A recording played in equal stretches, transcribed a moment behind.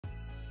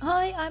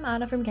Hi, I'm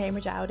Anna from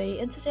Cambridge Audi,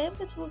 and today I'm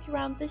going to walk you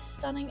around this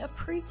stunning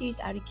approved used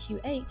Audi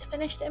Q8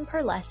 finished in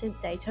pearlescent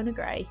Daytona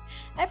Grey.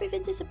 Every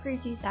vintage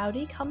approved used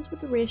Audi comes with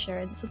the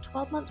reassurance of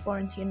 12 months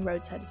warranty and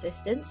roadside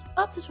assistance,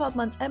 up to 12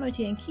 months MOT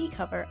and key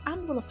cover,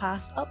 and will have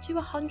passed up to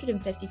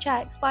 150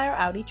 checks by our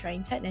Audi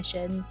trained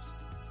technicians.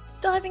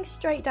 Diving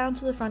straight down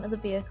to the front of the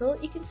vehicle,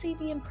 you can see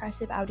the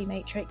impressive Audi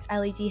Matrix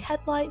LED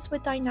headlights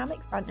with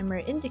dynamic front and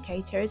rear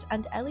indicators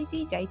and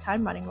LED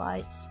daytime running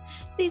lights.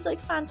 These look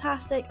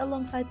fantastic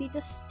alongside the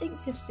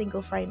distinctive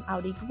single-frame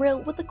Audi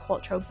grille with the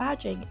Quattro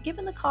badging,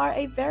 giving the car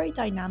a very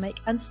dynamic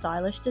and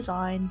stylish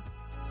design.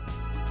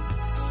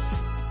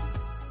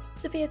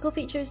 The vehicle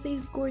features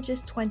these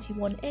gorgeous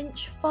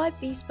 21-inch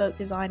 5V spoke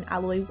design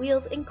alloy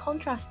wheels in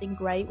contrasting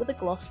grey with a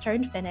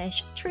gloss-toned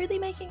finish, truly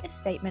making a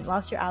statement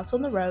whilst you're out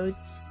on the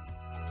roads.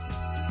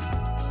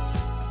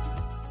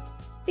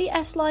 The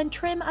S-Line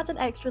trim adds an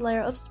extra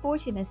layer of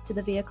sportiness to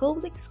the vehicle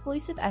with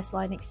exclusive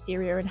S-Line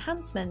exterior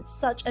enhancements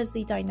such as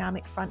the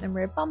dynamic front and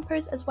rear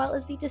bumpers as well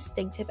as the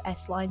distinctive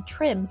S-Line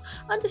trim,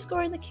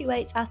 underscoring the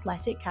Q8's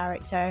athletic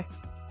character.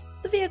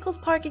 The vehicle's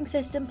Parking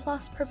System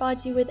Plus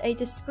provides you with a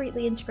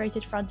discreetly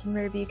integrated front and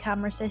rear view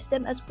camera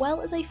system as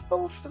well as a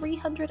full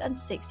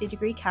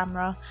 360-degree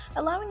camera,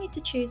 allowing you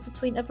to choose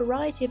between a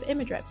variety of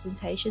image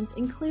representations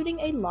including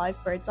a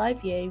live bird's eye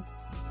view.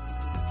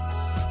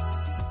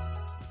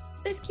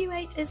 This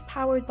Q8 is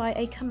powered by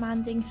a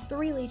commanding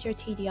 3-litre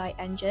TDI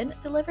engine,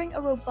 delivering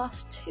a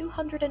robust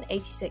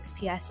 286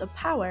 PS of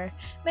power.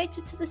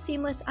 Mated to the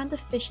seamless and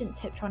efficient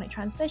Tiptronic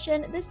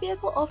transmission, this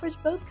vehicle offers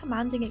both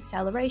commanding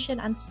acceleration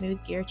and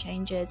smooth gear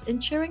changes,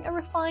 ensuring a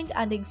refined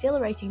and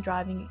exhilarating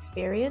driving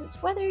experience,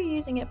 whether you're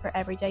using it for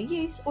everyday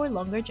use or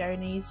longer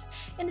journeys.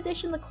 In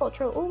addition, the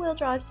Quattro all-wheel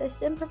drive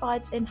system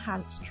provides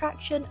enhanced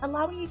traction,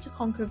 allowing you to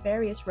conquer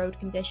various road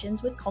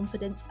conditions with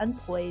confidence and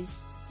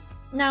poise.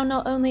 Now,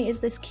 not only is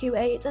this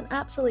Q8 an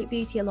absolute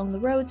beauty along the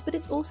roads, but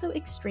it's also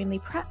extremely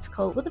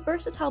practical, with a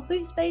versatile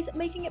boot space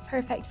making it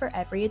perfect for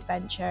every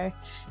adventure.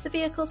 The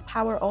vehicle's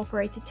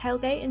power-operated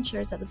tailgate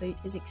ensures that the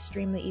boot is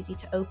extremely easy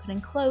to open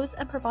and close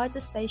and provides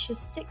a spacious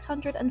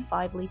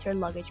 605-litre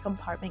luggage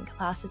compartment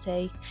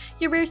capacity.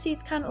 Your rear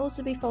seats can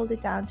also be folded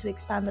down to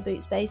expand the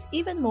boot space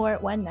even more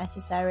when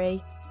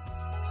necessary.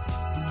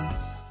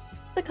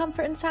 The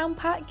Comfort and Sound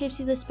Pack gives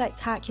you the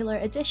spectacular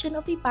addition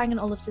of the Bang &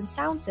 Olufsen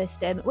sound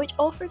system, which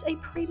offers a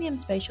premium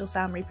spatial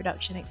sound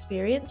reproduction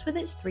experience with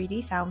its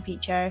 3D sound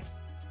feature.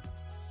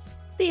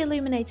 The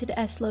illuminated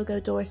S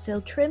logo door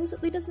sill trims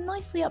lead us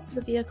nicely up to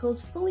the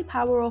vehicle's fully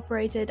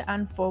power-operated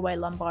and 4-way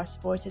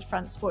lumbar-supported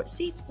front sport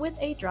seats with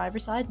a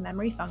driver's side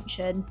memory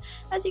function.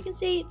 As you can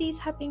see, these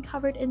have been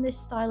covered in this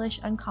stylish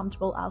and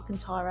comfortable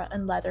Alcantara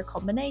and leather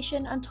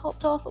combination and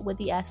topped off with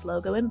the S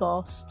logo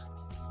embossed.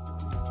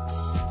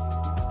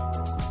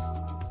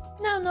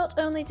 Now, not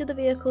only do the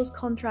vehicle's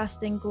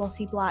contrasting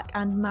glossy black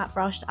and matte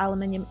brushed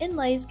aluminium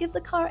inlays give the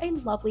car a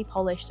lovely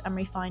polished and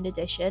refined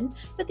addition,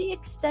 but the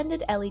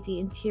extended LED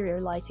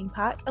interior lighting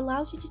pack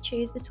allows you to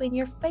choose between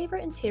your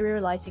favourite interior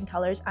lighting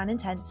colours and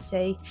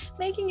intensity,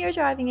 making your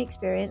driving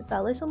experience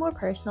that little more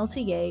personal to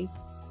you.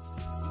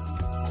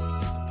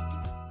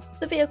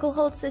 The vehicle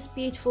holds this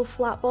beautiful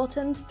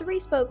flat-bottomed,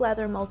 3-spoke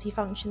leather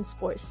multifunction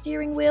sports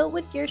steering wheel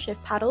with gear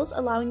shift paddles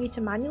allowing you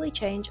to manually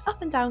change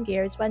up and down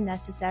gears when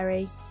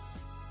necessary.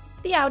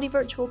 The Audi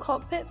Virtual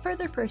Cockpit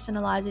further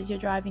personalises your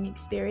driving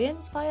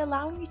experience by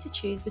allowing you to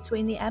choose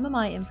between the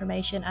MMI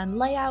information and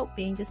layout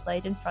being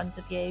displayed in front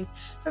of you.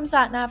 From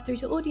sat-nav through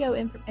to audio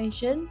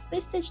information,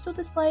 this digital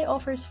display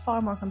offers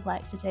far more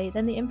complexity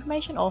than the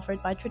information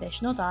offered by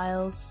traditional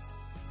dials.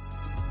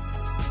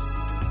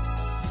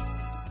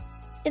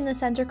 In the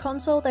centre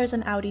console, there's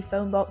an Audi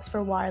phone box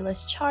for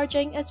wireless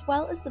charging, as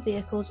well as the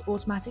vehicle's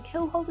automatic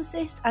hill hold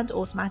assist and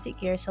automatic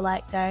gear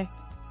selector.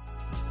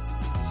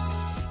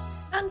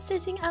 And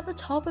sitting at the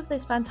top of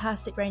this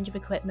fantastic range of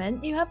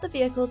equipment, you have the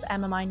vehicle's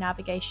MMI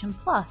Navigation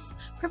Plus,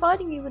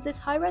 providing you with this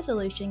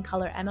high-resolution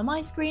colour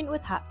MMI screen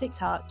with haptic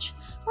touch.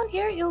 On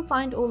here you'll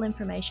find all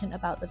information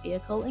about the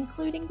vehicle,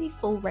 including the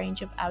full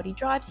range of Audi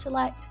Drive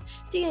Select,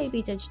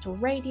 DAB digital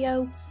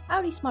radio,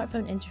 Audi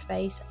smartphone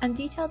interface, and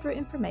detailed route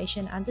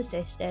information and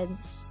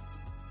assistance.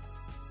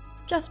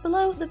 Just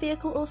below, the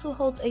vehicle also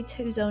holds a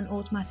 2-zone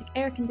automatic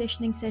air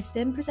conditioning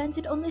system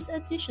presented on this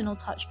additional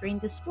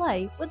touchscreen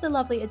display, with the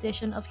lovely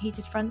addition of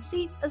heated front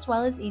seats as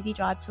well as Easy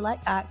Drive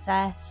Select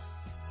access.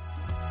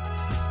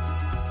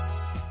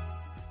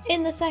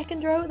 In the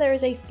second row, there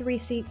is a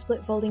 3-seat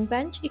split folding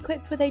bench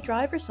equipped with a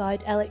driver's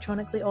side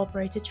electronically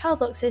operated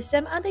child lock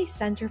system and a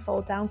centre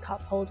fold-down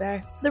cup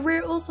holder. The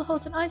rear also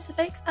holds an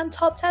ISOFIX and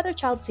top tether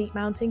child seat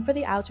mounting for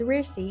the outer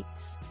rear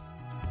seats.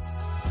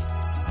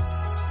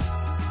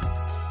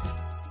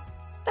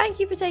 Thank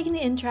you for taking the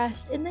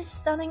interest in this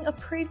stunning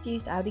approved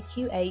used Audi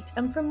Q8,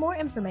 and for more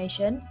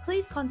information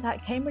please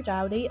contact Cambridge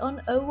Audi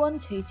on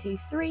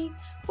 01223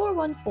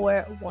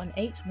 414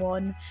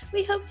 181.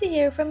 We hope to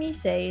hear from you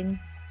soon.